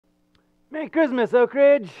Merry Christmas, Oak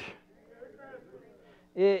Ridge.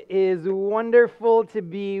 It is wonderful to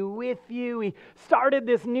be with you. We started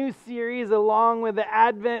this new series along with the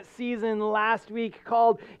Advent season last week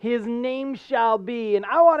called His Name Shall Be. And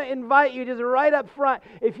I want to invite you just right up front,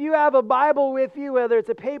 if you have a Bible with you, whether it's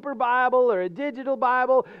a paper Bible or a digital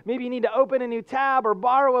Bible, maybe you need to open a new tab or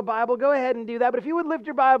borrow a Bible, go ahead and do that. But if you would lift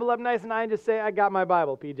your Bible up nice and high and just say, I got my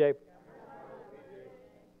Bible, PJ.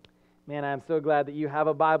 Man, I'm so glad that you have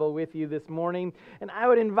a Bible with you this morning. And I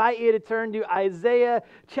would invite you to turn to Isaiah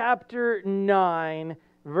chapter 9,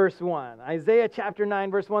 verse 1. Isaiah chapter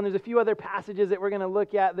 9, verse 1. There's a few other passages that we're going to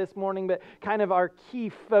look at this morning, but kind of our key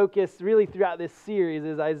focus really throughout this series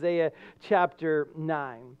is Isaiah chapter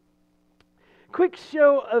 9. Quick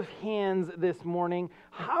show of hands this morning.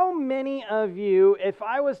 How many of you, if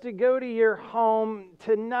I was to go to your home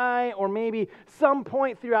tonight or maybe some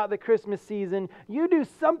point throughout the Christmas season, you do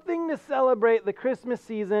something to celebrate the Christmas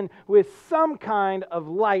season with some kind of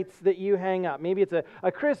lights that you hang up? Maybe it's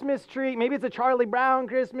a Christmas tree. Maybe it's a Charlie Brown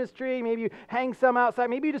Christmas tree. Maybe you hang some outside.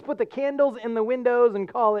 Maybe you just put the candles in the windows and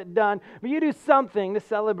call it done. But you do something to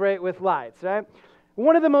celebrate with lights, right?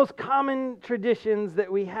 One of the most common traditions that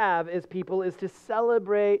we have as people is to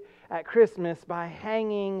celebrate at Christmas by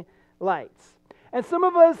hanging lights. And some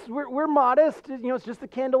of us, we're modest. You know, it's just the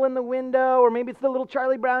candle in the window, or maybe it's the little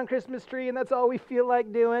Charlie Brown Christmas tree, and that's all we feel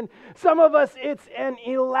like doing. Some of us, it's an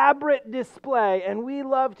elaborate display, and we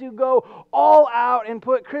love to go all out and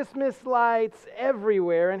put Christmas lights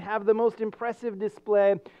everywhere and have the most impressive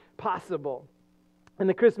display possible. In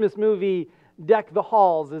the Christmas movie Deck the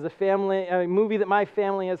Halls is a movie that my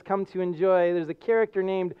family has come to enjoy. There's a character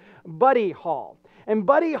named Buddy Hall. And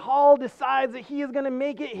Buddy Hall decides that he is going to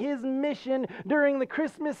make it his mission during the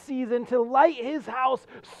Christmas season to light his house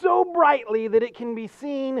so brightly that it can be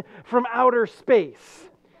seen from outer space.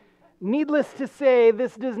 Needless to say,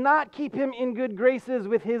 this does not keep him in good graces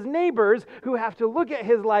with his neighbors who have to look at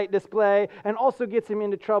his light display, and also gets him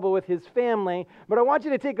into trouble with his family. But I want you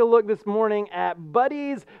to take a look this morning at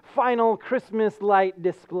Buddy's final Christmas light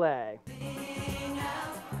display.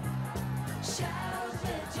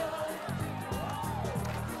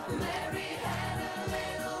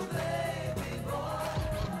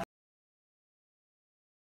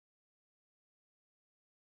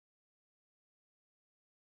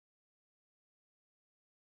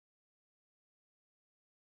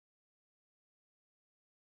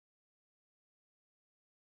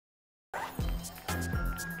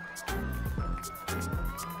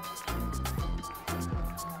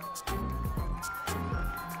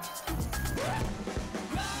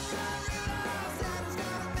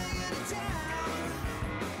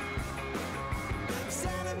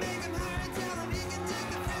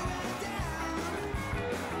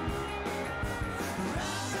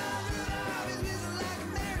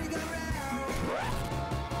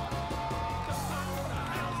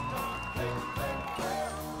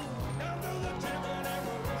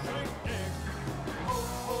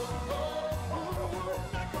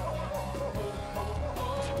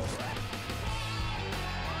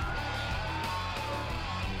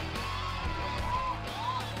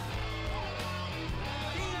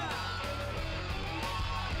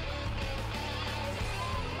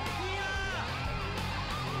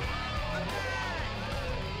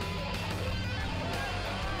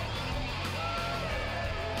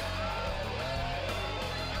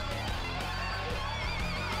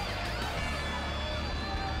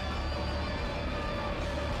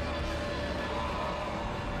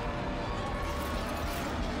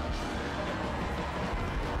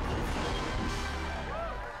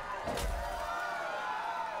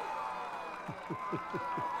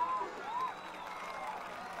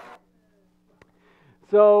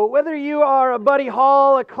 So whether you are a Buddy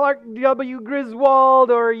Hall, a Clark W.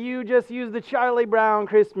 Griswold, or you just use the Charlie Brown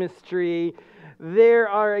Christmas tree,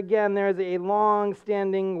 there's a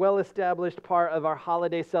long-standing, well-established part of our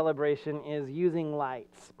holiday celebration is using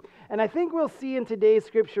lights. And I think we'll see in today's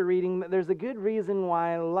scripture reading that there's a good reason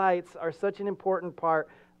why lights are such an important part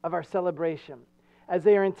of our celebration, as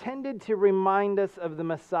they are intended to remind us of the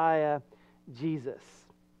Messiah, Jesus.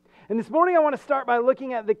 And this morning I want to start by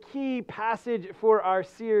looking at the key passage for our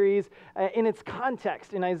series in its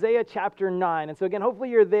context in Isaiah chapter 9. And so again, hopefully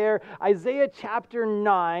you're there. Isaiah chapter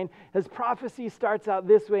 9, his prophecy starts out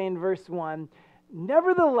this way in verse 1.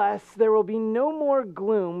 Nevertheless, there will be no more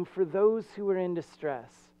gloom for those who are in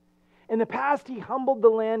distress. In the past, he humbled the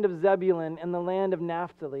land of Zebulun and the land of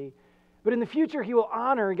Naphtali. But in the future, he will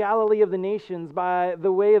honor Galilee of the nations by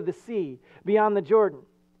the way of the sea, beyond the Jordan.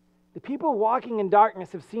 The people walking in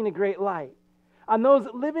darkness have seen a great light. On those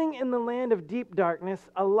living in the land of deep darkness,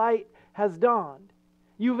 a light has dawned.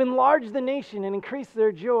 You've enlarged the nation and increased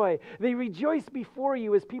their joy. They rejoice before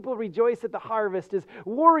you as people rejoice at the harvest, as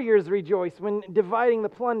warriors rejoice when dividing the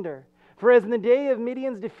plunder. For as in the day of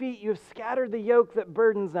Midian's defeat, you have scattered the yoke that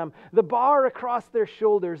burdens them, the bar across their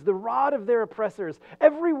shoulders, the rod of their oppressors.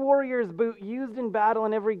 Every warrior's boot used in battle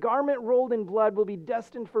and every garment rolled in blood will be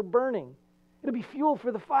destined for burning. It'll be fuel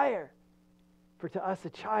for the fire. For to us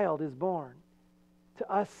a child is born.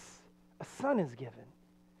 To us a son is given.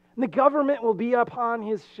 And the government will be upon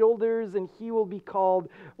his shoulders, and he will be called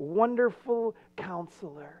Wonderful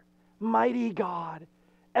Counselor, Mighty God,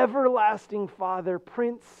 Everlasting Father,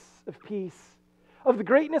 Prince of Peace. Of the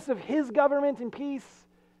greatness of his government and peace,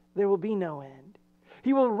 there will be no end.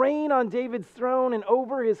 He will reign on David's throne and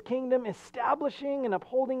over his kingdom, establishing and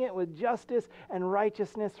upholding it with justice and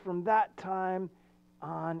righteousness from that time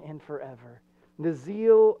on and forever. The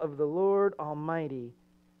zeal of the Lord Almighty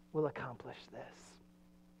will accomplish this.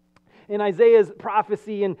 In Isaiah's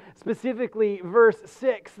prophecy, and specifically verse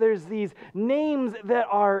 6, there's these names that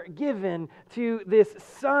are given to this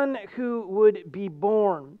son who would be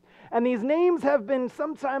born. And these names have been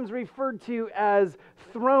sometimes referred to as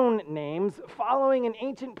throne names, following an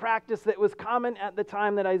ancient practice that was common at the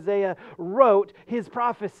time that Isaiah wrote his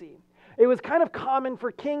prophecy. It was kind of common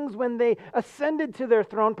for kings when they ascended to their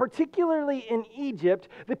throne, particularly in Egypt,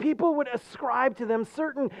 the people would ascribe to them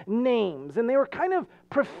certain names. And they were kind of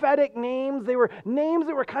prophetic names. They were names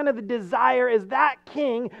that were kind of the desire as that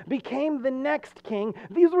king became the next king.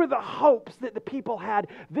 These were the hopes that the people had.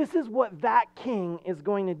 This is what that king is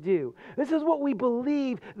going to do. This is what we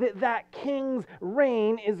believe that that king's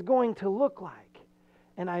reign is going to look like.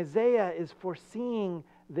 And Isaiah is foreseeing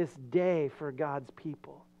this day for God's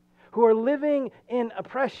people who are living in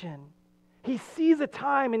oppression. He sees a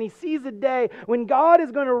time and he sees a day when God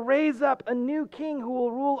is going to raise up a new king who will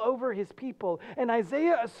rule over his people. And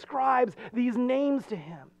Isaiah ascribes these names to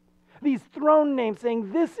him, these throne names,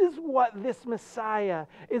 saying this is what this Messiah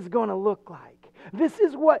is going to look like. This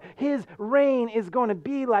is what his reign is going to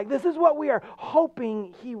be like. This is what we are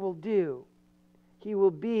hoping he will do. He will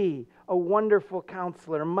be a wonderful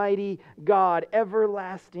counselor, mighty God,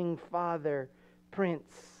 everlasting Father,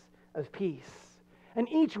 Prince of Peace. And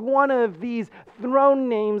each one of these throne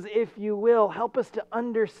names, if you will, help us to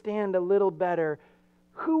understand a little better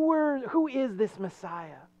who is this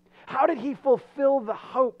Messiah? How did he fulfill the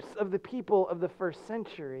hopes of the people of the first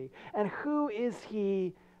century? And who is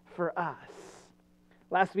he for us?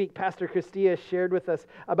 Last week, Pastor Christia shared with us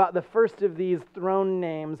about the first of these throne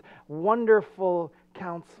names, Wonderful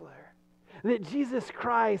Counselor. That Jesus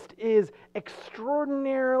Christ is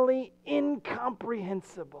extraordinarily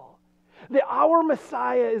incomprehensible. That our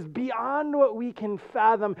Messiah is beyond what we can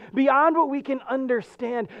fathom, beyond what we can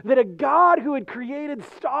understand. That a God who had created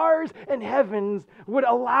stars and heavens would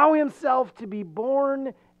allow himself to be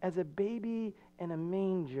born as a baby in a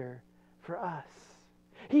manger for us.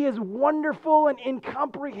 He is wonderful and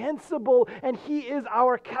incomprehensible, and he is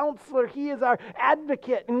our counselor. He is our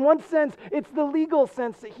advocate. In one sense, it's the legal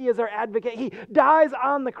sense that he is our advocate. He dies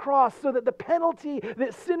on the cross so that the penalty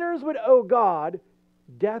that sinners would owe God,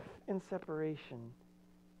 death and separation,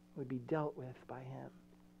 would be dealt with by him.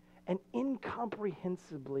 And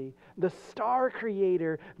incomprehensibly, the star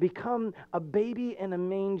creator, become a baby in a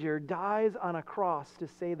manger, dies on a cross to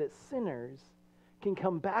say that sinners can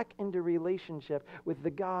come back into relationship with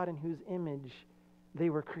the God in whose image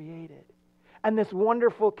they were created. And this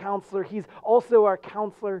wonderful counselor, he's also our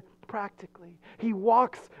counselor practically. He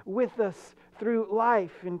walks with us through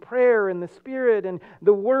life in prayer and the Spirit and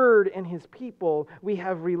the Word and his people. We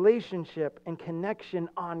have relationship and connection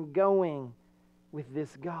ongoing with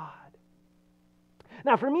this God.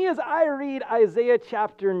 Now, for me, as I read Isaiah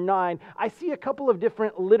chapter 9, I see a couple of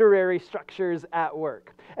different literary structures at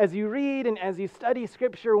work. As you read and as you study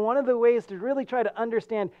Scripture, one of the ways to really try to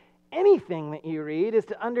understand anything that you read is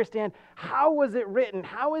to understand how was it written?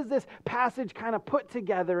 How is this passage kind of put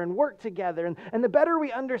together and worked together? And the better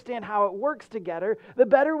we understand how it works together, the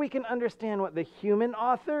better we can understand what the human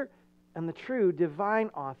author and the true divine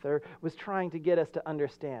author was trying to get us to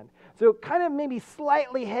understand. So kind of maybe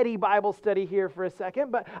slightly heady Bible study here for a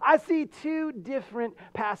second, but I see two different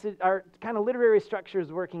passage or kind of literary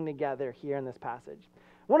structures working together here in this passage.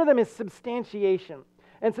 One of them is substantiation.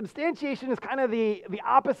 And substantiation is kind of the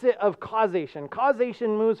opposite of causation.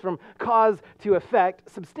 Causation moves from cause to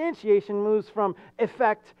effect. Substantiation moves from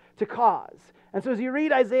effect to cause. And so as you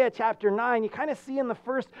read Isaiah chapter 9, you kind of see in the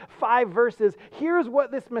first 5 verses, here's what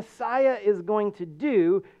this Messiah is going to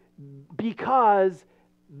do because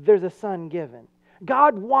there's a son given.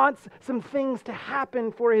 God wants some things to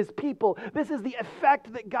happen for his people. This is the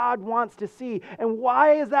effect that God wants to see. And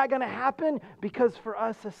why is that going to happen? Because for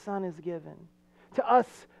us a son is given. To us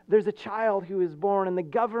there's a child who is born, and the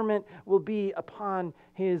government will be upon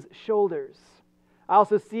his shoulders. I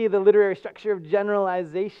also see the literary structure of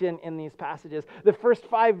generalization in these passages. The first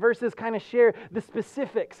 5 verses kind of share the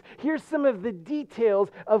specifics. Here's some of the details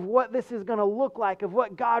of what this is going to look like, of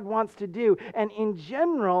what God wants to do. And in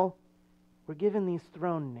general, we're given these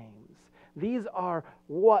throne names. These are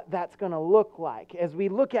what that's going to look like. As we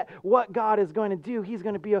look at what God is going to do, he's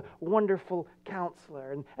going to be a wonderful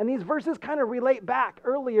counselor. And these verses kind of relate back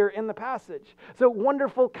earlier in the passage. So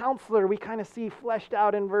wonderful counselor, we kind of see fleshed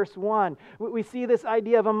out in verse 1. We see this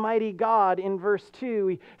idea of a mighty God in verse 2.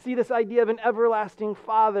 We see this idea of an everlasting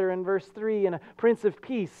Father in verse 3 and a Prince of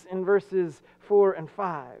Peace in verses 4 and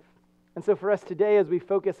 5. And so for us today, as we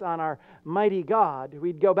focus on our mighty God,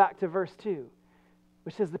 we'd go back to verse 2.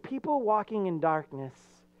 Which says, the people walking in darkness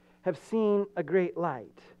have seen a great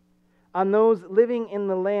light. On those living in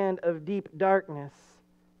the land of deep darkness,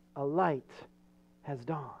 a light has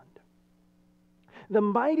dawned. The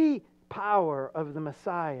mighty power of the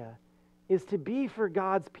Messiah is to be for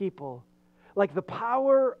God's people like the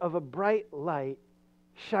power of a bright light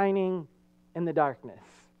shining in the darkness.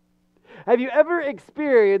 Have you ever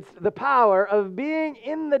experienced the power of being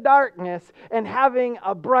in the darkness and having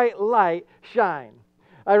a bright light shine?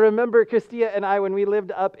 I remember Christia and I, when we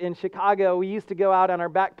lived up in Chicago, we used to go out on our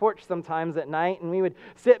back porch sometimes at night, and we would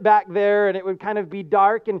sit back there, and it would kind of be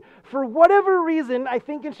dark. And for whatever reason, I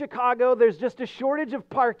think in Chicago, there's just a shortage of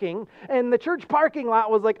parking, and the church parking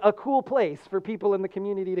lot was like a cool place for people in the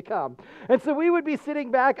community to come. And so we would be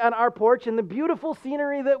sitting back on our porch, and the beautiful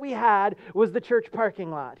scenery that we had was the church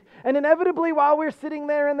parking lot. And inevitably, while we're sitting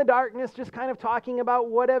there in the darkness, just kind of talking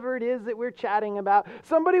about whatever it is that we're chatting about,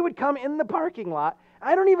 somebody would come in the parking lot.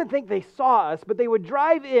 I don't even think they saw us, but they would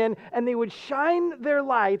drive in and they would shine their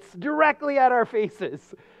lights directly at our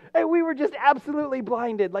faces. And we were just absolutely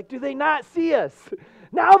blinded. Like, do they not see us?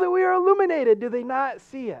 Now that we are illuminated, do they not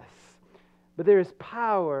see us? But there is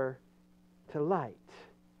power to light,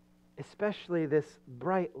 especially this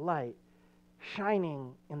bright light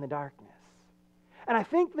shining in the darkness. And I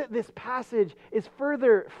think that this passage is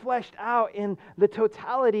further fleshed out in the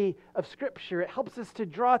totality of Scripture. It helps us to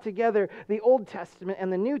draw together the Old Testament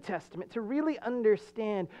and the New Testament to really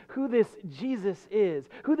understand who this Jesus is,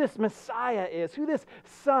 who this Messiah is, who this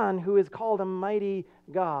Son who is called a mighty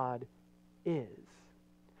God is.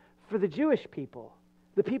 For the Jewish people,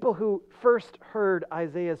 the people who first heard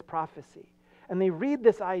Isaiah's prophecy, and they read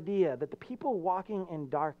this idea that the people walking in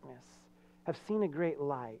darkness have seen a great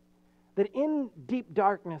light, that in deep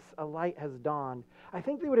darkness a light has dawned, I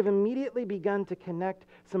think they would have immediately begun to connect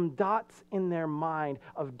some dots in their mind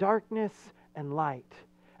of darkness and light.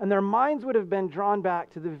 And their minds would have been drawn back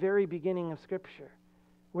to the very beginning of Scripture,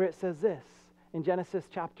 where it says this in Genesis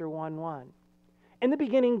chapter 1:1. In the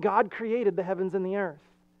beginning, God created the heavens and the earth.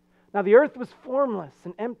 Now the earth was formless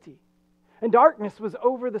and empty, and darkness was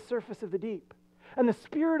over the surface of the deep. And the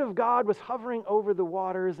Spirit of God was hovering over the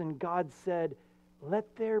waters, and God said,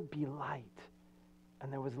 "Let there be light."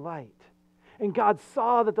 And there was light. And God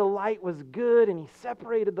saw that the light was good, and he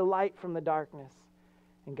separated the light from the darkness.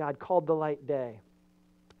 And God called the light day,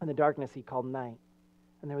 and the darkness he called night.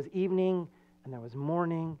 And there was evening, and there was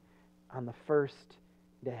morning on the first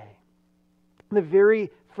day. The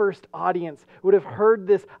very first audience would have heard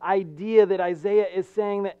this idea that Isaiah is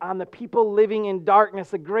saying that on the people living in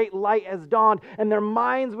darkness, a great light has dawned, and their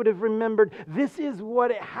minds would have remembered this is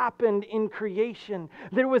what happened in creation.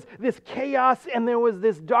 There was this chaos and there was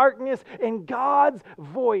this darkness, and God's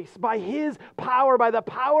voice, by his power, by the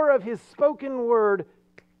power of his spoken word,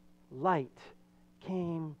 light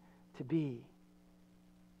came to be.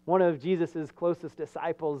 One of Jesus' closest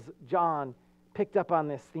disciples, John, picked up on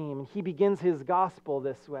this theme, and he begins his gospel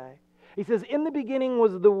this way. He says, "In the beginning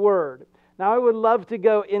was the Word." Now, I would love to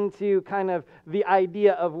go into kind of the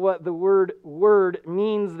idea of what the word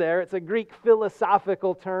means there. It's a Greek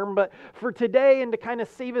philosophical term, but for today and to kind of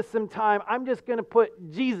save us some time, I'm just going to put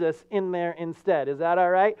Jesus in there instead. Is that all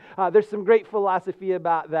right? There's some great philosophy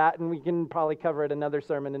about that, and we can probably cover it another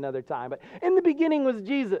sermon another time. But in the beginning was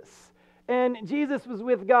Jesus, and Jesus was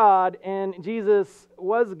with God, and Jesus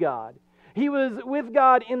was God. He was with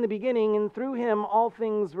God in the beginning, and through him all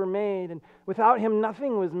things were made, and without him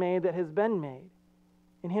nothing was made that has been made.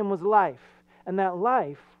 In him was life, and that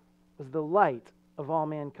life was the light of all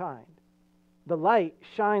mankind. The light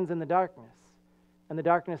shines in the darkness, and the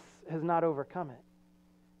darkness has not overcome it.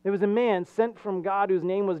 There was a man sent from God whose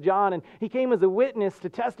name was John, and he came as a witness to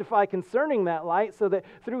testify concerning that light so that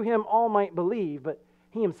through him all might believe. But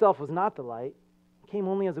he himself was not the light. He came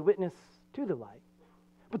only as a witness to the light.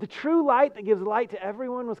 But the true light that gives light to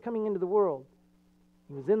everyone was coming into the world.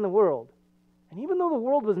 He was in the world. And even though the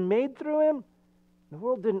world was made through him, the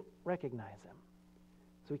world didn't recognize him.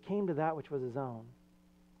 So he came to that which was his own,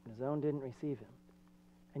 and his own didn't receive him.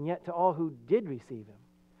 And yet to all who did receive him,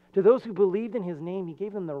 to those who believed in his name, he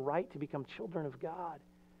gave them the right to become children of God.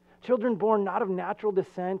 Children born not of natural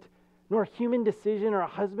descent, nor human decision or a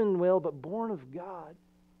husband's will, but born of God.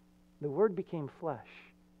 The Word became flesh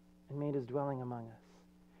and made his dwelling among us.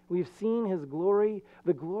 We've seen his glory,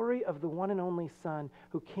 the glory of the one and only Son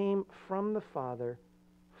who came from the Father,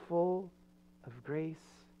 full of grace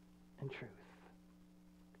and truth.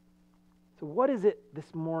 So what is it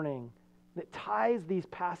this morning that ties these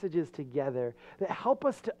passages together, that help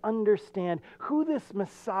us to understand who this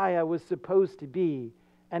Messiah was supposed to be,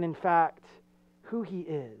 and in fact, who he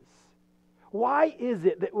is? Why is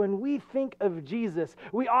it that when we think of Jesus,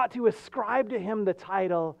 we ought to ascribe to him the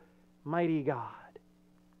title, Mighty God?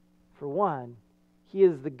 For one, he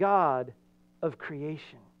is the God of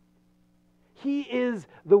creation. He is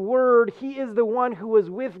the Word. He is the one who was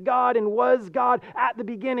with God and was God at the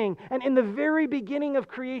beginning. And in the very beginning of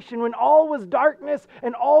creation, when all was darkness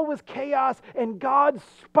and all was chaos and God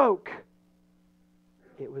spoke,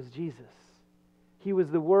 it was Jesus. He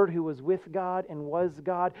was the Word who was with God and was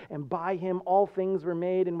God, and by him all things were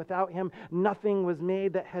made, and without him nothing was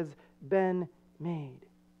made that has been made.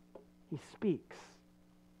 He speaks.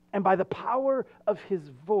 And by the power of his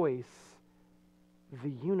voice, the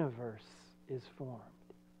universe is formed.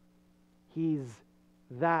 He's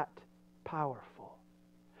that powerful.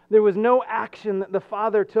 There was no action that the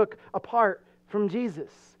Father took apart from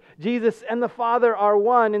Jesus. Jesus and the Father are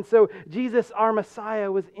one, and so Jesus, our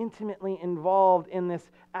Messiah, was intimately involved in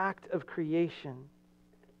this act of creation.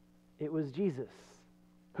 It was Jesus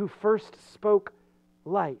who first spoke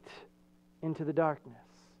light into the darkness,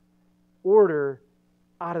 order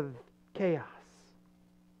out of chaos.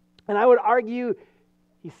 And I would argue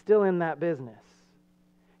he's still in that business.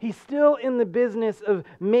 He's still in the business of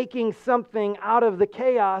making something out of the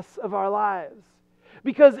chaos of our lives.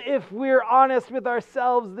 Because if we're honest with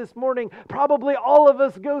ourselves this morning, probably all of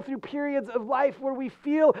us go through periods of life where we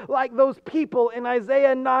feel like those people in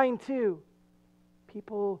Isaiah 9:2.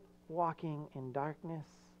 People walking in darkness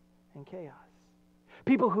and chaos.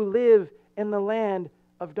 People who live in the land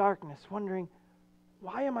of darkness, wondering,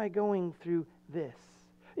 why am I going through this?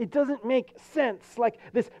 It doesn't make sense, like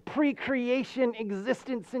this pre-creation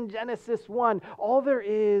existence in Genesis 1. All there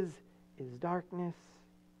is darkness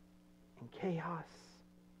and chaos.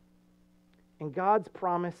 And God's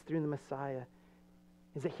promise through the Messiah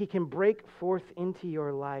is that he can break forth into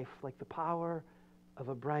your life like the power of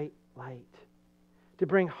a bright light, to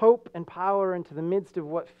bring hope and power into the midst of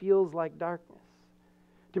what feels like darkness,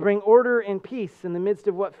 to bring order and peace in the midst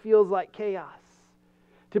of what feels like chaos,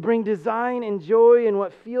 to bring design and joy in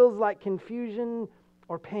what feels like confusion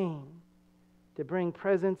or pain, to bring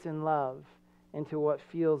presence and love into what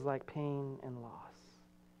feels like pain and loss.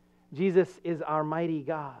 Jesus is our mighty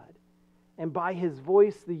God, and by his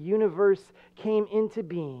voice the universe came into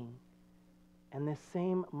being, and this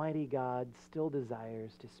same mighty God still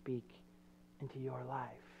desires to speak into your life.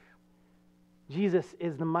 Jesus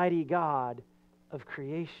is the mighty God of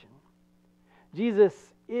creation. Jesus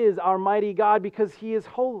is our mighty God because he is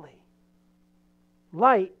holy.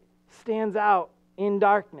 Light stands out in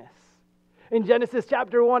darkness. In Genesis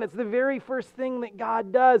chapter 1, it's the very first thing that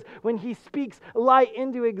God does when he speaks light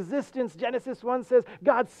into existence. Genesis 1 says,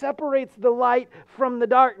 God separates the light from the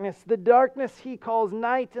darkness. The darkness he calls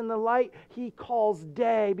night, and the light he calls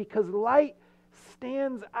day, because light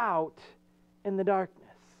stands out in the darkness.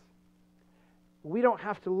 We don't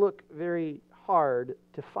have to look very hard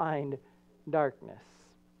to find darkness.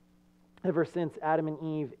 Ever since Adam and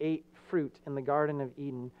Eve ate fruit in the Garden of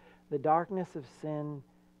Eden, the darkness of sin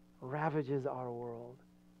ravages our world.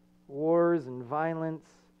 Wars and violence,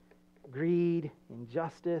 greed,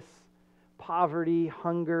 injustice, poverty,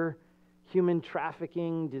 hunger, human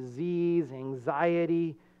trafficking, disease,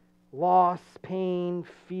 anxiety, loss, pain,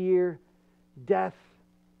 fear, death,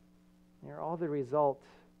 they're all the result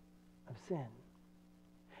of sin.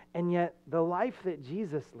 And yet, the life that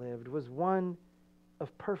Jesus lived was one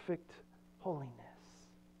of perfect holiness.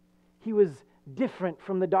 He was different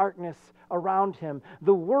from the darkness around him.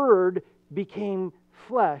 The Word became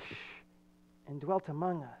flesh and dwelt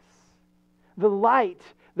among us. The light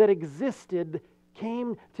that existed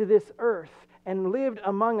came to this earth and lived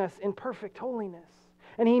among us in perfect holiness.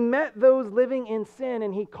 And he met those living in sin,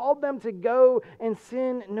 and he called them to go and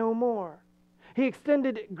sin no more. He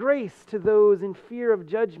extended grace to those in fear of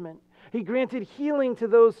judgment. He granted healing to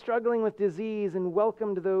those struggling with disease and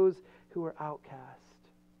welcomed those who were outcast.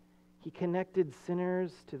 He connected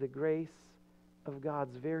sinners to the grace of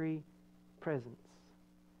God's very presence.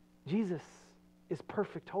 Jesus is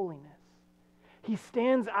perfect holiness. He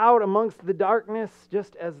stands out amongst the darkness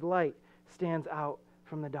just as light stands out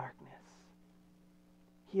from the darkness.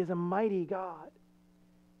 He is a mighty God.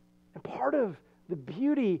 And part of the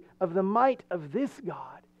beauty of the might of this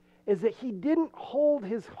God is that he didn't hold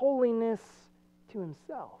his holiness to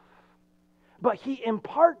himself, but he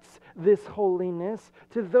imparts this holiness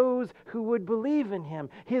to those who would believe in him.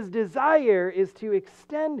 His desire is to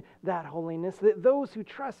extend that holiness, that those who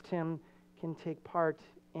trust him can take part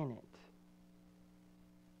in it.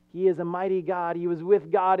 He is a mighty God. He was with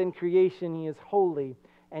God in creation. He is holy,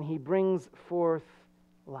 and he brings forth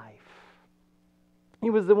life.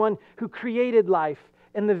 He was the one who created life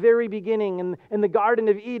in the very beginning, in the Garden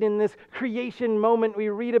of Eden, this creation moment we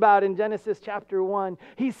read about in Genesis chapter 1.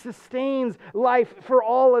 He sustains life for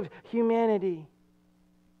all of humanity.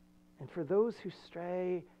 And for those who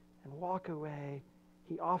stray and walk away,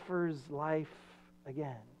 he offers life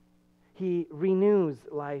again. He renews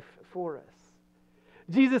life for us.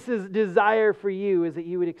 Jesus' desire for you is that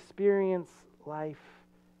you would experience life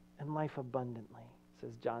and life abundantly,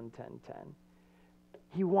 says John 10:10.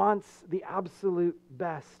 He wants the absolute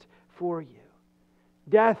best for you.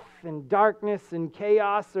 Death and darkness and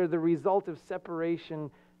chaos are the result of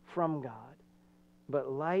separation from God.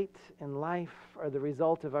 But light and life are the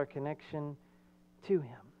result of our connection to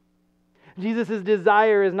him. Jesus'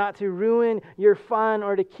 desire is not to ruin your fun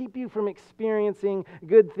or to keep you from experiencing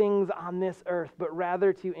good things on this earth, but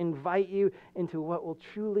rather to invite you into what will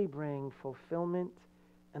truly bring fulfillment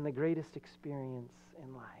and the greatest experience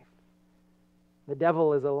in life. The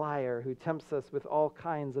devil is a liar who tempts us with all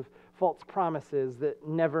kinds of false promises that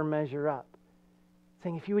never measure up,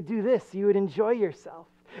 saying if you would do this, you would enjoy yourself.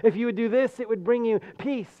 If you would do this, it would bring you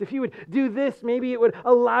peace. If you would do this, maybe it would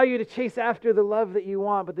allow you to chase after the love that you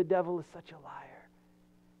want. But the devil is such a liar.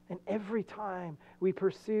 And every time we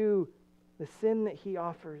pursue the sin that he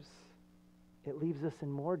offers, it leaves us in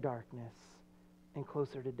more darkness and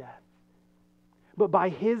closer to death. But by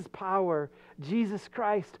his power, Jesus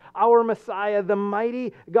Christ, our Messiah, the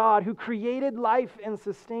mighty God who created life and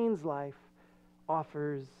sustains life,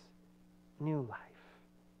 offers new life.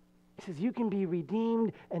 He says, you can be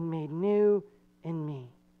redeemed and made new in me.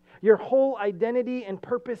 Your whole identity and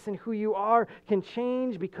purpose in who you are can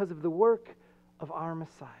change because of the work of our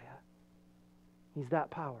Messiah. He's that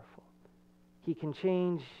powerful. He can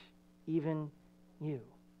change even you.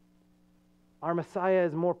 Our Messiah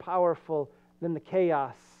is more powerful than the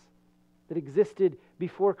chaos that existed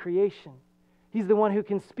before creation. He's the one who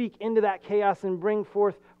can speak into that chaos and bring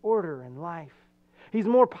forth order and life. He's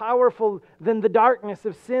more powerful than the darkness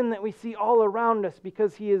of sin that we see all around us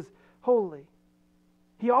because he is holy.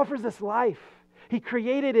 He offers us life. He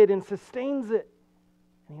created it and sustains it.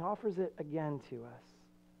 And he offers it again to us.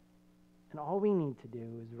 And all we need to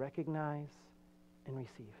do is recognize and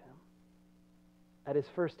receive him. At his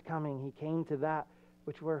first coming, he came to that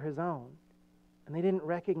which were his own, and they didn't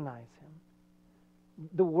recognize him.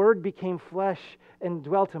 The Word became flesh and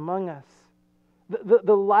dwelt among us.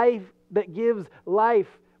 The life that gives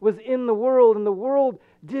life was in the world, and the world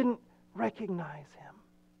didn't recognize him.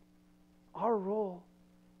 Our role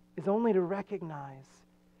is only to recognize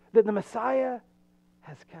that the Messiah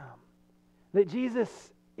has come, that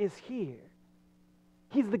Jesus is here.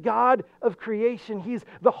 He's the God of creation. He's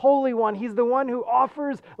the Holy One. He's the one who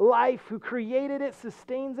offers life, who created it,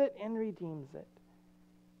 sustains it, and redeems it.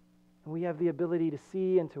 And we have the ability to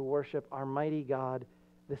see and to worship our mighty God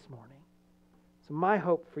this morning. So my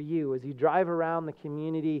hope for you as you drive around the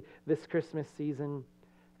community this Christmas season,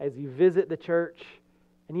 as you visit the church,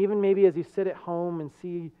 and even maybe as you sit at home and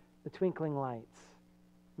see the twinkling lights,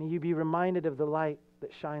 may you be reminded of the light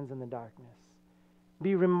that shines in the darkness.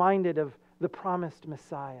 Be reminded of the promised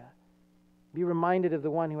Messiah. Be reminded of the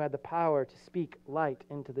one who had the power to speak light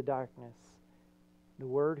into the darkness. The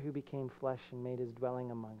Word who became flesh and made his dwelling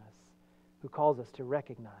among us, who calls us to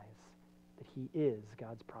recognize that he is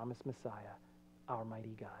God's promised Messiah, our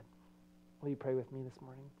mighty God. Will you pray with me this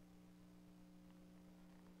morning?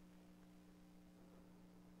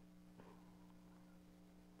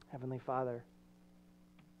 Heavenly Father,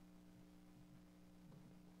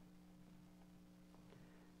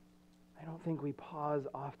 I don't think we pause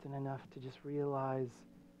often enough to just realize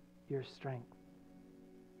your strength,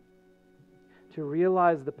 to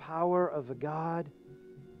realize the power of a God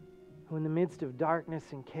who in the midst of darkness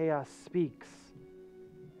and chaos speaks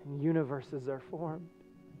and universes are formed.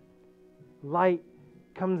 Light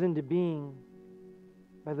comes into being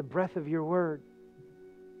by the breath of your word.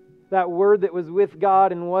 That word that was with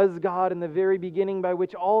God and was God in the very beginning, by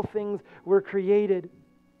which all things were created.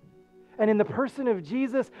 And in the person of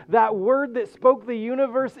Jesus, that word that spoke the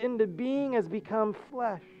universe into being has become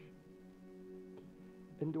flesh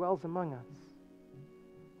and dwells among us.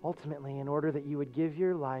 Ultimately, in order that you would give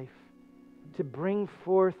your life to bring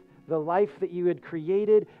forth the life that you had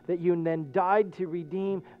created, that you then died to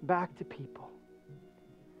redeem back to people.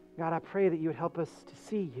 God, I pray that you would help us to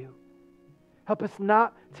see you. Help us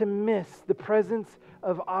not to miss the presence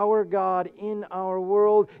of our God in our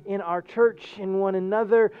world, in our church, in one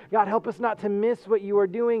another. God, help us not to miss what you are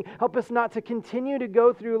doing. Help us not to continue to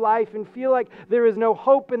go through life and feel like there is no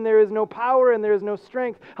hope and there is no power and there is no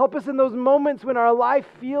strength. Help us in those moments when our life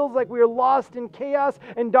feels like we are lost in chaos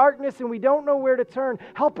and darkness and we don't know where to turn.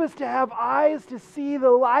 Help us to have eyes to see the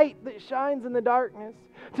light that shines in the darkness.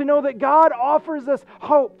 To know that God offers us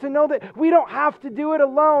hope, to know that we don't have to do it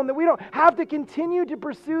alone, that we don't have to continue to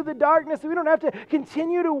pursue the darkness, that we don't have to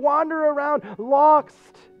continue to wander around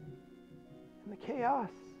lost in the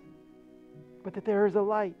chaos, but that there is a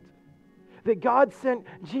light, that God sent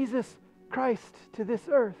Jesus Christ to this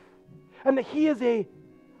earth, and that He is a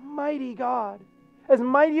mighty God. As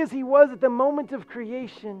mighty as He was at the moment of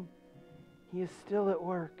creation, He is still at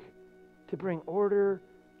work to bring order,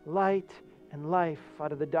 light, and life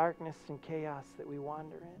out of the darkness and chaos that we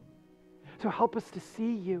wander in. So help us to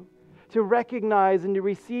see you, to recognize and to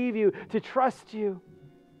receive you, to trust you.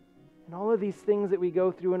 And all of these things that we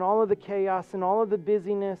go through, and all of the chaos, and all of the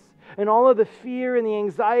busyness, and all of the fear, and the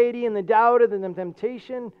anxiety, and the doubt, and the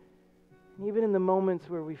temptation, and even in the moments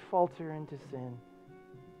where we falter into sin,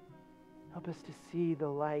 help us to see the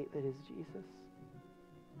light that is Jesus,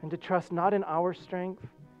 and to trust not in our strength,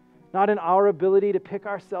 not in our ability to pick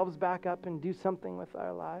ourselves back up and do something with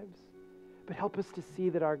our lives, but help us to see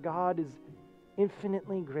that our God is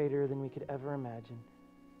infinitely greater than we could ever imagine.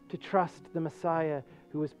 To trust the Messiah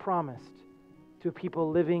who was promised to a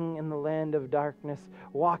people living in the land of darkness,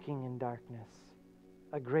 walking in darkness.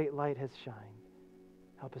 A great light has shined.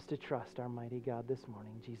 Help us to trust our mighty God this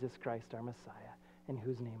morning, Jesus Christ, our Messiah, in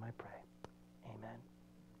whose name I pray. Amen.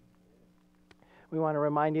 We want to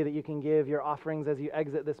remind you that you can give your offerings as you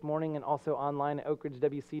exit this morning and also online at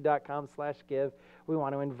oakridgewc.com/give. We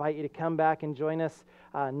want to invite you to come back and join us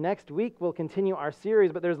next week. We'll continue our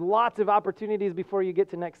series, but there's lots of opportunities before you get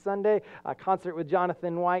to next Sunday. A concert with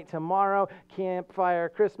Jonathan White tomorrow, Campfire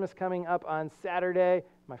Christmas coming up on Saturday.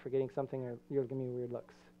 Am I forgetting something, or you're giving me weird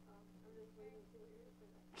looks?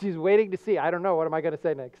 She's waiting to see. I don't know. What am I going to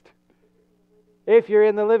say next? If you're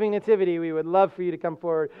in the Living Nativity, we would love for you to come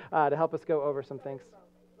forward to help us go over some things.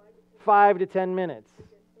 5 to 10 minutes.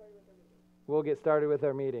 We'll get started with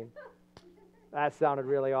our meeting. That sounded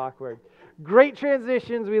really awkward. Great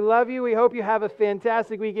transitions. We love you. We hope you have a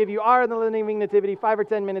fantastic week. If you are in the Living Nativity, 5 or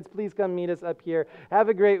 10 minutes, please come meet us up here. Have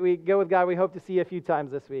a great week. Go with God. We hope to see you a few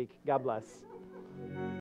times this week. God bless.